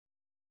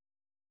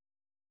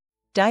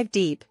Dive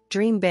deep,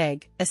 dream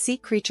big, a sea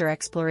creature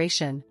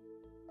exploration.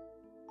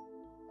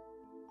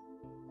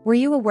 Were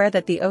you aware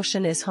that the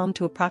ocean is home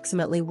to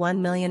approximately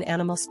 1 million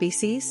animal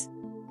species?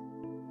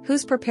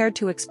 Who's prepared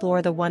to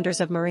explore the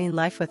wonders of marine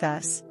life with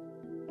us?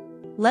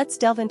 Let's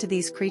delve into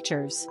these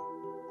creatures.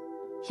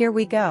 Here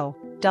we go.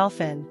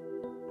 Dolphin.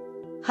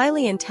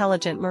 Highly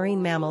intelligent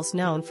marine mammals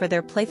known for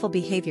their playful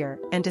behavior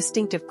and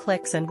distinctive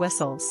clicks and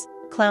whistles.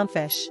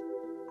 Clownfish.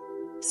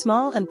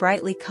 Small and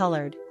brightly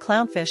colored,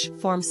 clownfish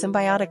form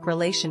symbiotic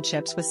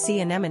relationships with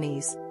sea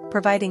anemones,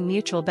 providing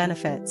mutual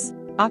benefits.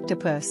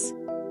 Octopus.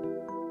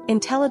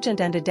 Intelligent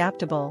and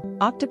adaptable,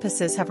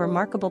 octopuses have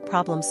remarkable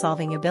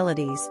problem-solving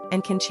abilities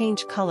and can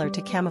change color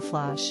to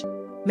camouflage.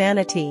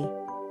 Manatee.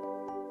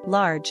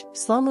 Large,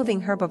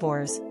 slow-moving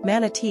herbivores,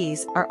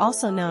 manatees are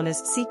also known as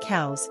sea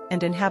cows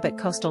and inhabit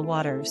coastal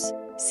waters.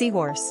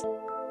 Seahorse.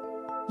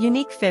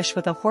 Unique fish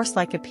with a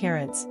horse-like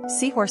appearance,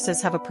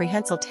 seahorses have a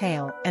prehensile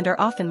tail and are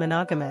often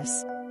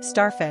monogamous.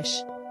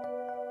 Starfish.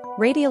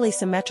 Radially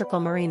symmetrical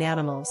marine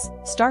animals,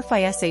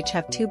 starfish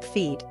have tube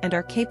feet and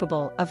are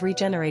capable of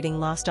regenerating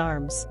lost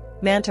arms.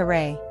 Manta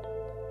ray.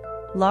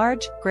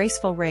 Large,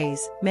 graceful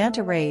rays,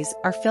 manta rays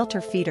are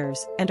filter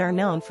feeders and are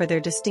known for their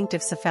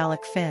distinctive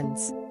cephalic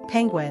fins.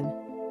 Penguin.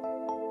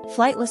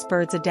 Flightless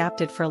birds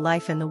adapted for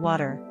life in the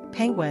water,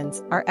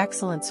 penguins are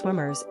excellent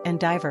swimmers and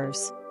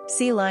divers.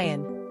 Sea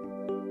lion.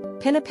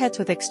 Pinnipeds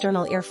with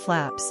external ear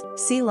flaps,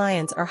 sea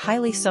lions are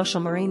highly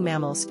social marine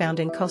mammals found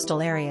in coastal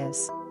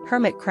areas.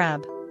 Hermit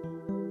crab.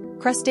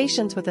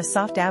 Crustaceans with a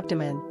soft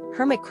abdomen,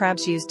 hermit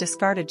crabs use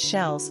discarded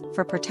shells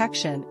for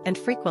protection and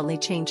frequently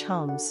change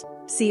homes.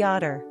 Sea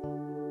otter.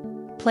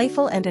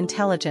 Playful and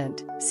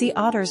intelligent, sea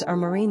otters are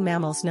marine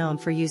mammals known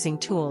for using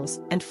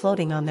tools and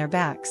floating on their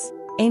backs.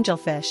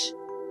 Angelfish.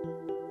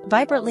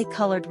 Vibrantly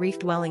colored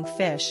reef-dwelling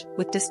fish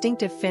with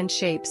distinctive fin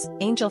shapes,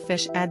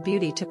 angelfish add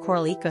beauty to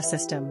coral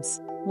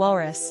ecosystems.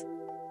 Walrus.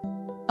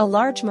 A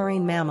large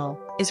marine mammal,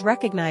 is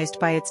recognized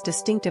by its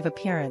distinctive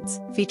appearance,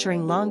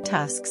 featuring long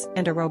tusks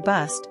and a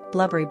robust,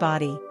 blubbery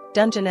body.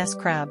 Dungeness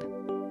crab.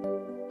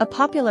 A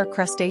popular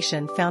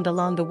crustacean found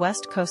along the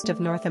west coast of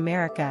North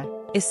America,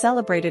 is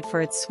celebrated for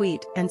its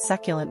sweet and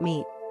succulent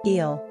meat.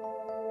 Eel.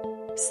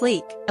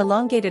 Sleek,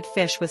 elongated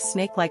fish with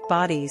snake-like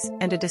bodies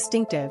and a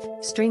distinctive,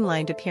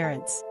 streamlined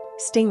appearance.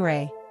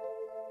 Stingray.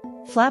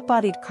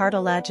 Flat-bodied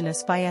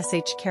cartilaginous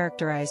fish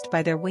characterized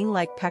by their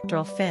wing-like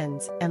pectoral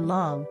fins and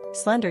long,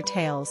 slender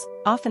tails,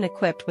 often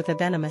equipped with a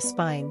venomous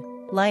spine.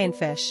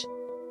 Lionfish.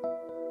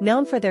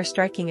 Known for their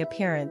striking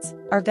appearance,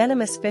 are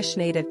venomous fish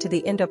native to the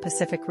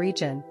Indo-Pacific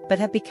region but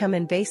have become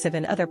invasive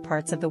in other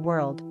parts of the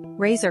world.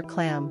 Razor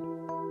clam.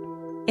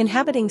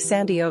 Inhabiting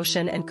sandy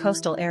ocean and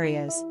coastal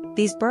areas,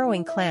 these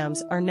burrowing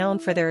clams are known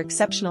for their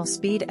exceptional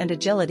speed and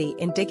agility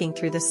in digging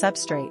through the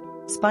substrate.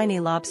 Spiny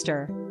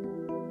lobster.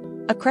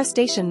 A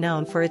crustacean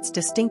known for its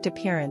distinct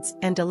appearance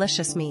and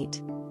delicious meat.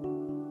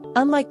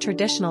 Unlike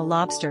traditional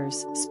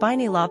lobsters,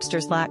 spiny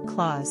lobsters lack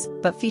claws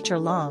but feature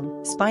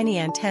long, spiny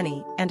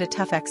antennae and a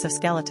tough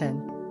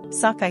exoskeleton.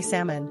 Sockeye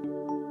salmon.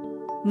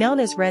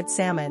 Known as red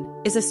salmon,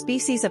 is a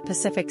species of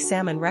Pacific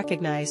salmon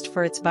recognized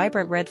for its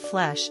vibrant red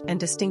flesh and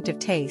distinctive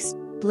taste.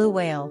 Blue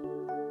whale.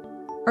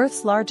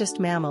 Earth's largest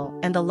mammal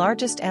and the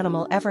largest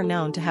animal ever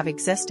known to have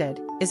existed,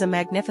 is a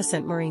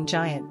magnificent marine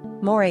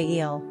giant. Moray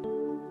eel.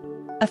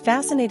 A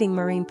fascinating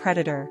marine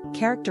predator,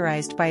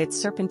 characterized by its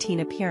serpentine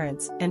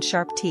appearance and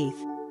sharp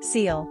teeth.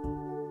 Seal.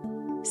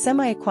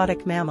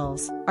 Semi-aquatic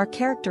mammals are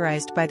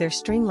characterized by their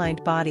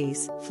streamlined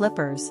bodies,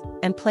 flippers,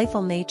 and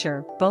playful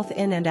nature, both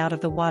in and out of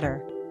the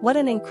water. What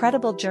an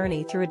incredible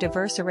journey through a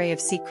diverse array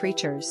of sea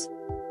creatures.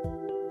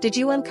 Did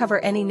you uncover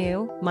any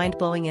new,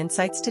 mind-blowing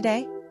insights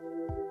today?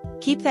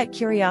 Keep that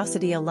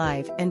curiosity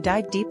alive and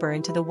dive deeper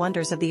into the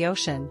wonders of the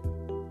ocean.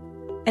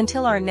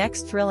 Until our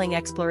next thrilling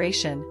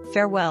exploration,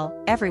 farewell,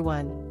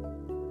 everyone.